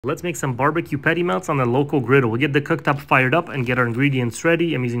Let's make some barbecue patty melts on the local griddle. We'll get the cooktop fired up and get our ingredients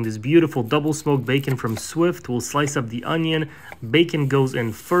ready. I'm using this beautiful double smoked bacon from Swift. We'll slice up the onion. Bacon goes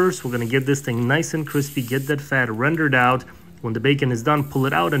in first. We're going to get this thing nice and crispy, get that fat rendered out. When the bacon is done, pull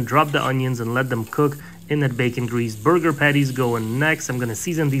it out and drop the onions and let them cook in that bacon grease. Burger patties go in next. I'm going to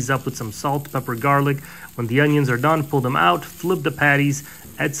season these up with some salt, pepper, garlic. When the onions are done, pull them out, flip the patties,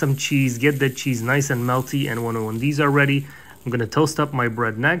 add some cheese, get that cheese nice and melty. And when these are ready, I'm going to toast up my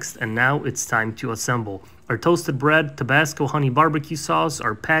bread next, and now it's time to assemble. Our toasted bread, Tabasco honey barbecue sauce,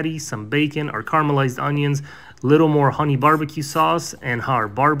 our patty, some bacon, our caramelized onions, little more honey barbecue sauce, and our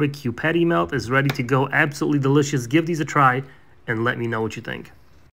barbecue patty melt is ready to go. Absolutely delicious. Give these a try and let me know what you think.